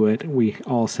did do what we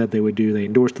all said they would do. They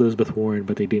endorsed Elizabeth Warren,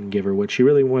 but they didn't give her what she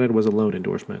really wanted, was a lone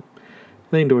endorsement.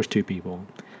 They endorsed two people,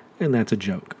 and that's a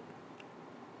joke.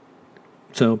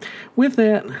 So with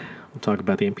that, we'll talk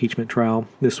about the impeachment trial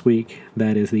this week.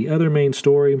 That is the other main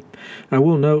story. I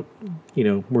will note,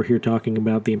 we're here talking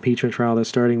about the impeachment trial that's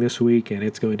starting this week, and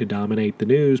it's going to dominate the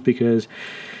news because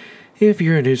if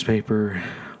you're a newspaper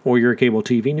or you're a cable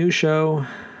TV news show,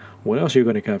 what else are you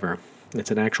going to cover?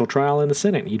 It's an actual trial in the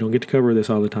Senate. You don't get to cover this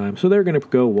all the time. So they're going to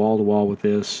go wall to wall with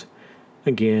this.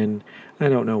 Again, I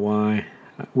don't know why.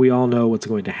 We all know what's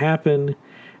going to happen,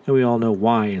 and we all know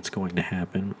why it's going to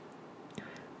happen.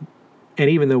 And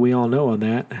even though we all know on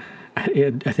that,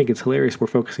 I think it's hilarious we're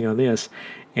focusing on this,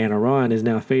 and Iran is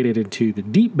now faded into the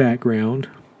deep background.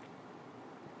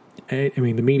 The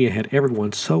media had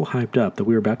everyone so hyped up that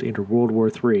we were about to enter World War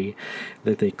III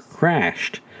that they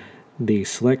crashed the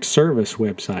Select Service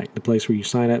website, the place where you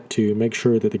sign up to make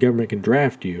sure that the government can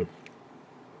draft you.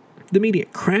 The media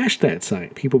crashed that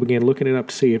site. People began looking it up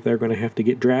to see if they're going to have to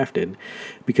get drafted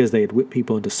because they had whipped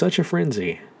people into such a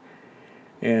frenzy.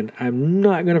 And I'm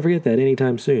not going to forget that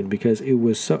anytime soon, because it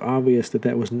was so obvious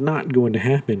that was not going to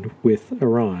happen with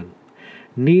Iran.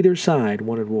 Neither side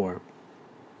wanted war.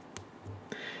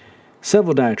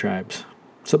 Several diatribes.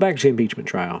 So back to the impeachment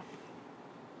trial.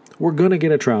 We're going to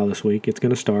get a trial this week. It's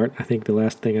going to start. I think the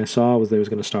last thing I saw was that it was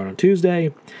going to start on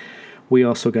Tuesday. We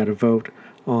also got a vote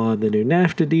on the new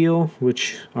NAFTA deal,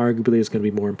 which arguably is going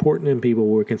to be more important, and people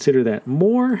will consider that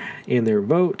more in their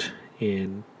vote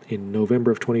in November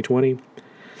of 2020.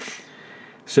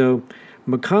 So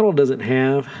Mitch McConnell doesn't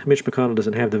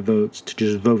have the votes to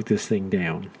just vote this thing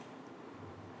down.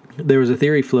 There was a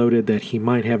theory floated that he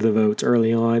might have the votes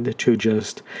early on to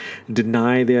just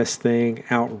deny this thing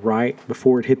outright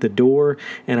before it hit the door,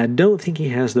 and I don't think he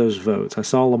has those votes. I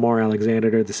saw Lamar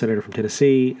Alexander, the senator from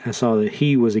Tennessee. I saw that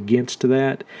he was against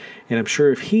that, and I'm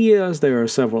sure if he is, there are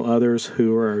several others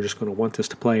who are just going to want this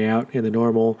to play out in the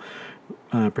normal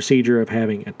procedure of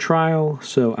having a trial,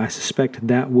 so I suspect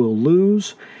that will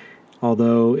lose.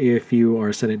 Although if you are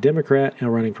a Senate Democrat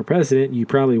and running for president, you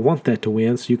probably want that to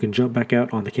win so you can jump back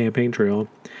out on the campaign trail.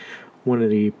 One of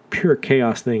the pure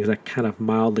chaos things I kind of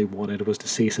mildly wanted was to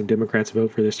see some Democrats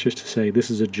vote for this, just to say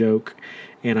this is a joke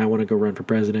and I want to go run for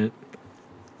president.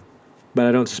 But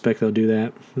I don't suspect they'll do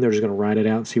that. They're just going to ride it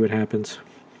out and see what happens.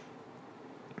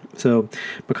 So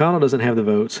McConnell doesn't have the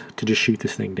votes to just shoot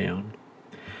this thing down.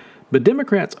 But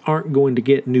Democrats aren't going to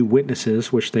get new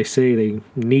witnesses, which they say they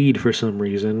need for some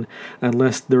reason,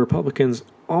 unless the Republicans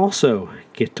also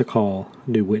get to call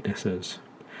new witnesses.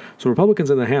 So Republicans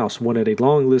in the House wanted a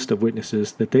long list of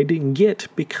witnesses that they didn't get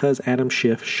because Adam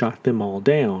Schiff shot them all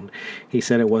down. He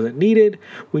said it wasn't needed.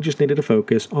 We just needed to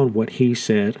focus on what he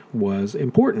said was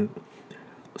important.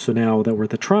 So now that we're at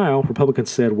the trial, Republicans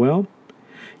said, well,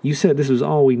 you said this was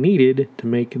all we needed to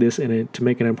make this to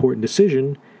make an important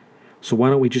decision. So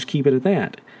why don't we just keep it at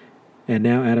that? And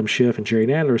now Adam Schiff and Jerry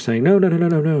Nadler are saying,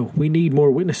 no. We need more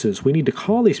witnesses. We need to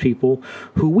call these people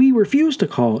who we refused to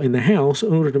call in the House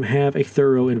in order to have a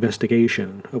thorough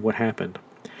investigation of what happened.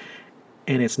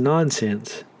 And it's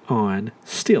nonsense on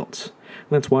stilts.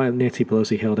 That's why Nancy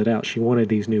Pelosi held it out. She wanted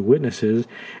these new witnesses,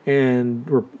 and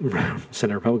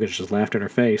Senate Republicans just laughed in her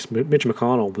face. Mitch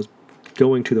McConnell was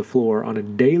going to the floor on a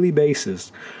daily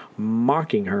basis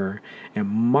mocking her and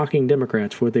mocking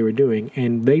Democrats for what they were doing,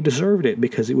 and they deserved it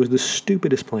because it was the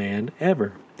stupidest plan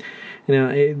ever. Now,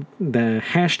 the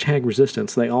hashtag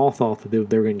resistance, they all thought that they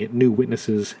were going to get new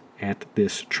witnesses at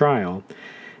this trial,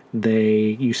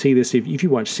 You see this if you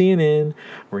watch CNN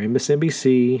or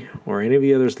MSNBC or any of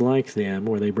the others like them,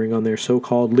 where they bring on their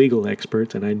so-called legal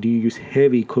experts, and I do use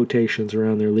heavy quotations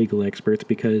around their legal experts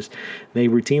because they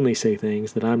routinely say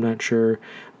things that I'm not sure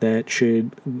that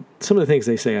should. Some of the things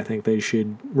they say, I think they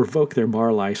should revoke their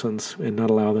bar license and not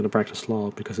allow them to practice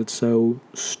law because it's so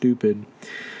stupid.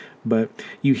 But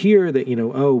you hear that,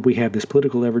 we have this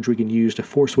political leverage we can use to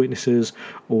force witnesses,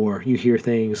 or you hear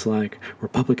things like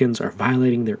Republicans are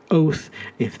violating their oath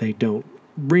if they don't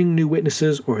bring new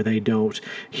witnesses or they don't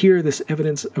hear this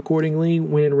evidence accordingly,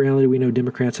 when in reality we know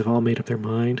Democrats have all made up their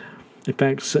mind. In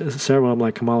fact, several of them,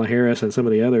 like Kamala Harris and some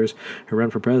of the others who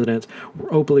run for president,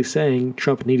 were openly saying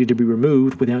Trump needed to be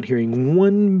removed without hearing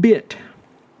one bit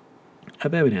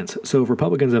of evidence. So if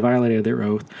Republicans have violated their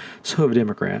oath, so have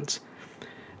Democrats.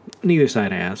 Neither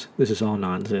side has. This is all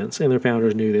nonsense, and their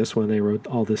founders knew this when they wrote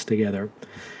all this together.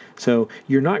 So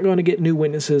you're not going to get new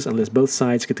witnesses unless both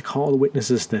sides get to call the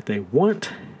witnesses that they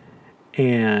want,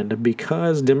 and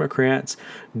because Democrats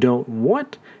don't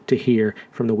want to hear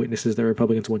from the witnesses that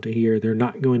Republicans want to hear, they're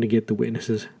not going to get the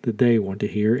witnesses that they want to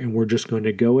hear, and we're just going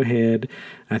to go ahead.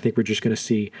 I think we're just going to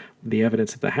see the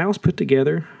evidence that the House put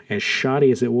together, as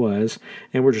shoddy as it was,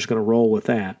 and we're just going to roll with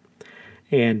that.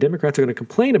 And Democrats are going to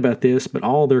complain about this, but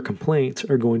all their complaints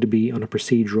are going to be on a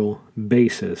procedural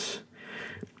basis.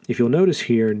 If you'll notice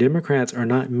here, Democrats are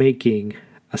not making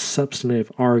a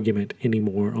substantive argument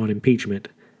anymore on impeachment.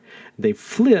 They've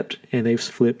flipped to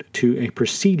a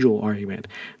procedural argument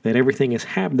that everything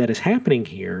that is happening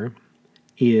here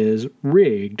is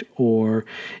rigged or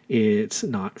it's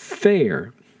not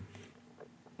fair.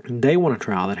 They want a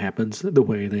trial that happens the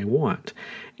way they want.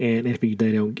 And if they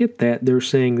don't get that, they're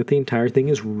saying that the entire thing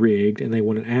is rigged and they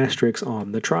want an asterisk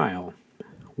on the trial,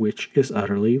 which is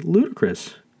utterly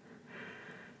ludicrous.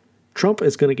 Trump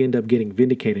is going to end up getting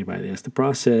vindicated by this. The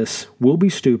process will be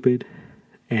stupid,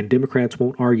 and Democrats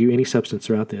won't argue any substance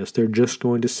throughout this. They're just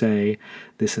going to say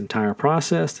this entire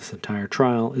process, this entire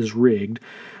trial is rigged.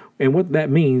 And what that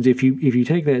means, if you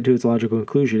take that to its logical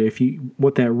conclusion,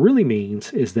 what that really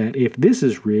means is that if this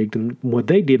is rigged, and what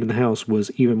they did in the House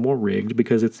was even more rigged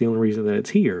because it's the only reason that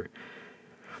it's here,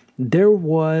 there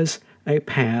was a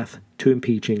path to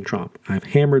impeaching Trump. I've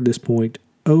hammered this point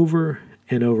over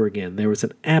and over again. There was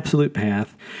an absolute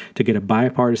path to get a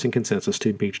bipartisan consensus to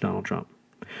impeach Donald Trump.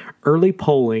 Early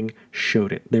polling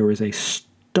showed it. There was a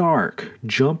stark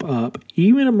jump up,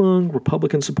 even among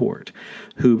Republican support,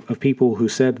 of people who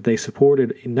said that they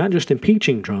supported not just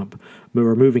impeaching Trump, but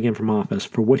removing him from office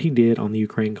for what he did on the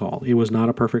Ukraine call. It was not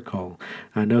a perfect call.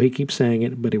 I know he keeps saying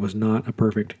it, but it was not a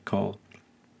perfect call.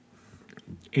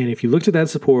 And if you looked at that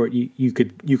support, you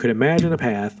could imagine a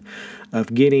path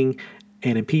of getting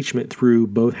an impeachment through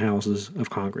both houses of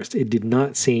Congress. It did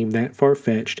not seem that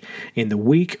far-fetched in the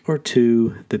week or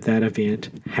two that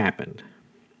event happened.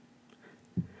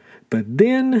 But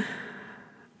then,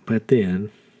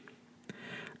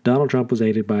 Donald Trump was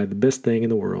aided by the best thing in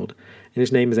the world, and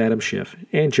his name is Adam Schiff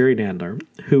and Jerry Nadler,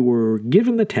 who were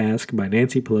given the task by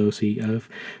Nancy Pelosi of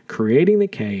creating the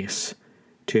case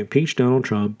to impeach Donald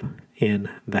Trump in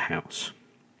the House.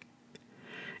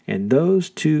 And those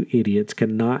two idiots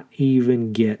cannot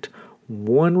even get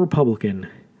one Republican,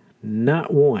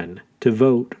 not one, to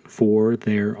vote for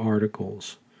their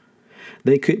articles.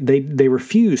 They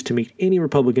refused to meet any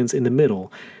Republicans in the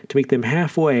middle, to meet them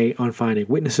halfway on finding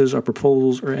witnesses or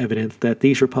proposals or evidence that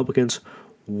these Republicans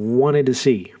wanted to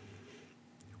see.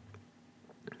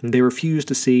 They refused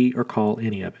to see or call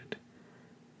any of it.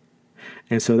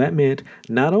 And so that meant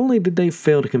not only did they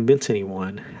fail to convince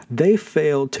anyone, they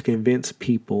failed to convince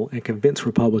people and convince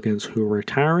Republicans who are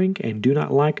retiring and do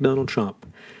not like Donald Trump.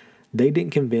 They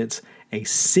didn't convince a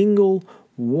single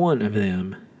one of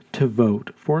them to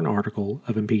vote for an article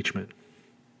of impeachment.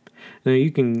 Now,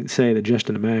 you can say that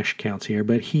Justin Amash counts here,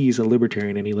 but he's a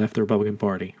libertarian and he left the Republican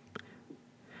Party.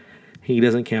 He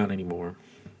doesn't count anymore.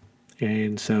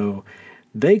 And so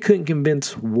they couldn't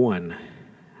convince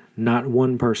not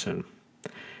one person.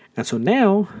 And so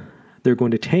now they're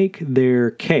going to take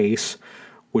their case,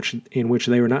 in which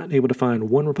they were not able to find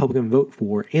one Republican vote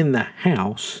for in the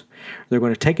House. They're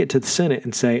going to take it to the Senate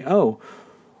and say,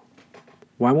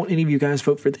 why won't any of you guys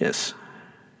vote for this?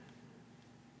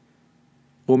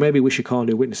 Well, maybe we should call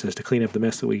new witnesses to clean up the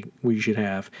mess that we should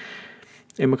have.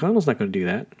 And McConnell's not going to do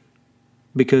that.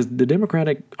 Because the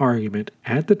Democratic argument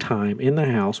at the time in the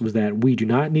House was that we do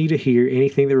not need to hear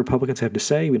anything the Republicans have to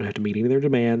say. We don't have to meet any of their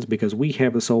demands because we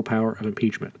have the sole power of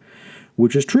impeachment,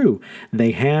 which is true.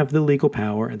 They have the legal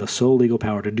power and the sole legal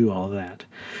power to do all of that.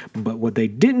 But what they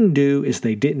didn't do is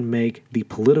they didn't make the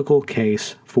political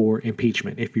case for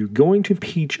impeachment. If you're going to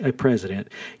impeach a president,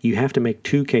 you have to make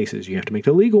two cases. You have to make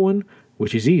the legal one,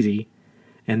 which is easy,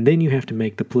 and then you have to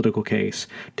make the political case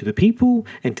to the people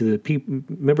and to the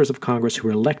members of Congress who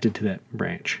are elected to that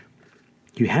branch.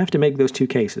 You have to make those two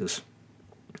cases.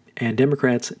 And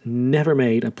Democrats never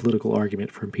made a political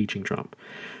argument for impeaching Trump.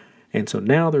 And so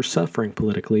now they're suffering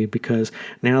politically because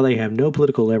now they have no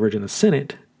political leverage in the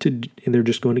Senate, and they're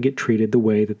just going to get treated the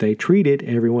way that they treated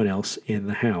everyone else in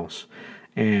the House.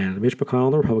 And Mitch McConnell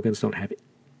and the Republicans don't have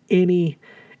any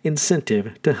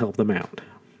incentive to help them out.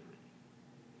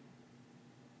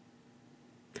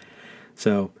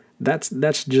 So that's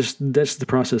the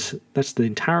process. That's the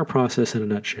entire process in a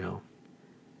nutshell.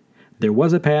 There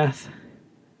was a path.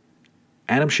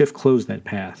 Adam Schiff closed that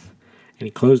path, and he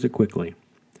closed it quickly.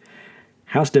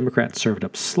 House Democrats served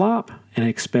up slop and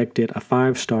expected a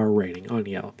 5-star rating on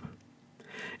Yelp.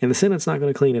 And the Senate's not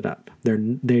going to clean it up.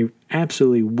 They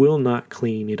absolutely will not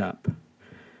clean it up.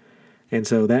 And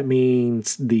so that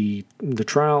means the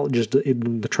trial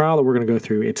that we're going to go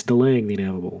through, it's delaying the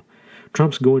inevitable.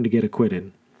 Trump's going to get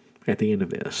acquitted at the end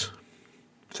of this.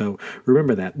 So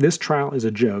remember that. This trial is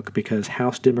a joke because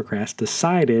House Democrats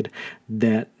decided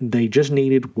that they just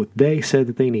needed what they said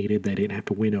that they needed. They didn't have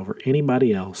to win over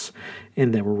anybody else,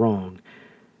 and they were wrong.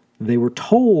 They were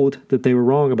told that they were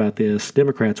wrong about this,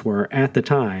 Democrats were, at the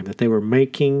time, that they were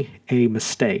making a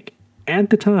mistake. At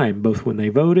the time, both when they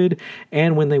voted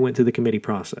and when they went through the committee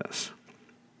process.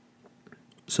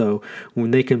 So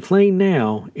when they complain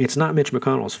now, it's not Mitch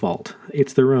McConnell's fault.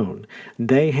 It's their own.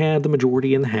 They had the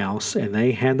majority in the House, and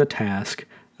they had the task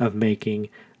of making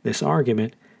this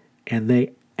argument, and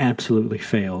they absolutely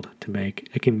failed to make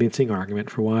a convincing argument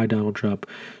for why Donald Trump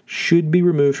should be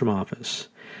removed from office.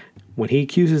 When he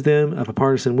accuses them of a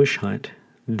partisan witch hunt,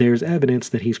 there's evidence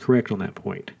that he's correct on that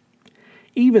point.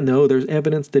 Even though there's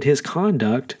evidence that his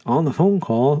conduct on the phone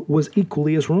call was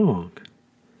equally as wrong.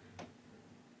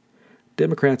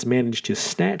 Democrats managed to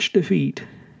snatch defeat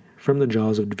from the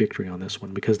jaws of victory on this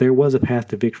one because there was a path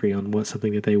to victory on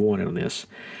something that they wanted on this.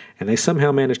 And they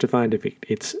somehow managed to find defeat.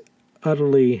 It's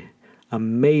utterly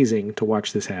amazing to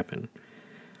watch this happen.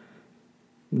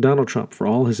 Donald Trump, for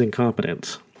all his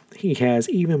incompetence, he has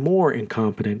even more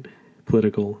incompetent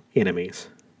political enemies.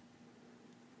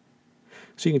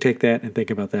 So you can take that and think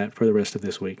about that for the rest of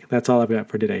this week. That's all I've got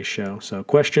for today's show. So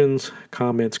questions,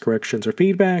 comments, corrections, or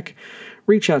feedback,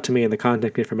 reach out to me in the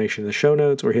contact information in the show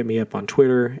notes or hit me up on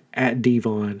Twitter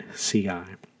 @DVonCI.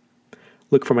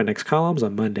 Look for my next columns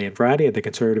on Monday and Friday at the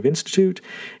Conservative Institute,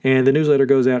 and the newsletter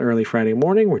goes out early Friday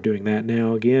morning. We're doing that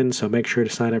now again, so make sure to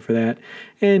sign up for that,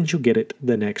 and you'll get it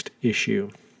the next issue.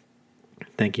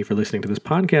 Thank you for listening to this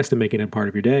podcast and making it a part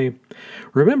of your day.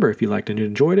 Remember, if you liked and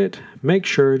enjoyed it, make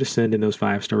sure to send in those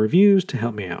 5-star reviews to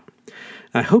help me out.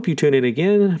 I hope you tune in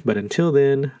again, but until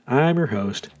then, I'm your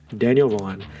host, Daniel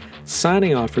Vaughn,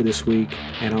 signing off for this week,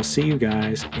 and I'll see you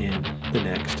guys in the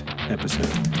next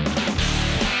episode.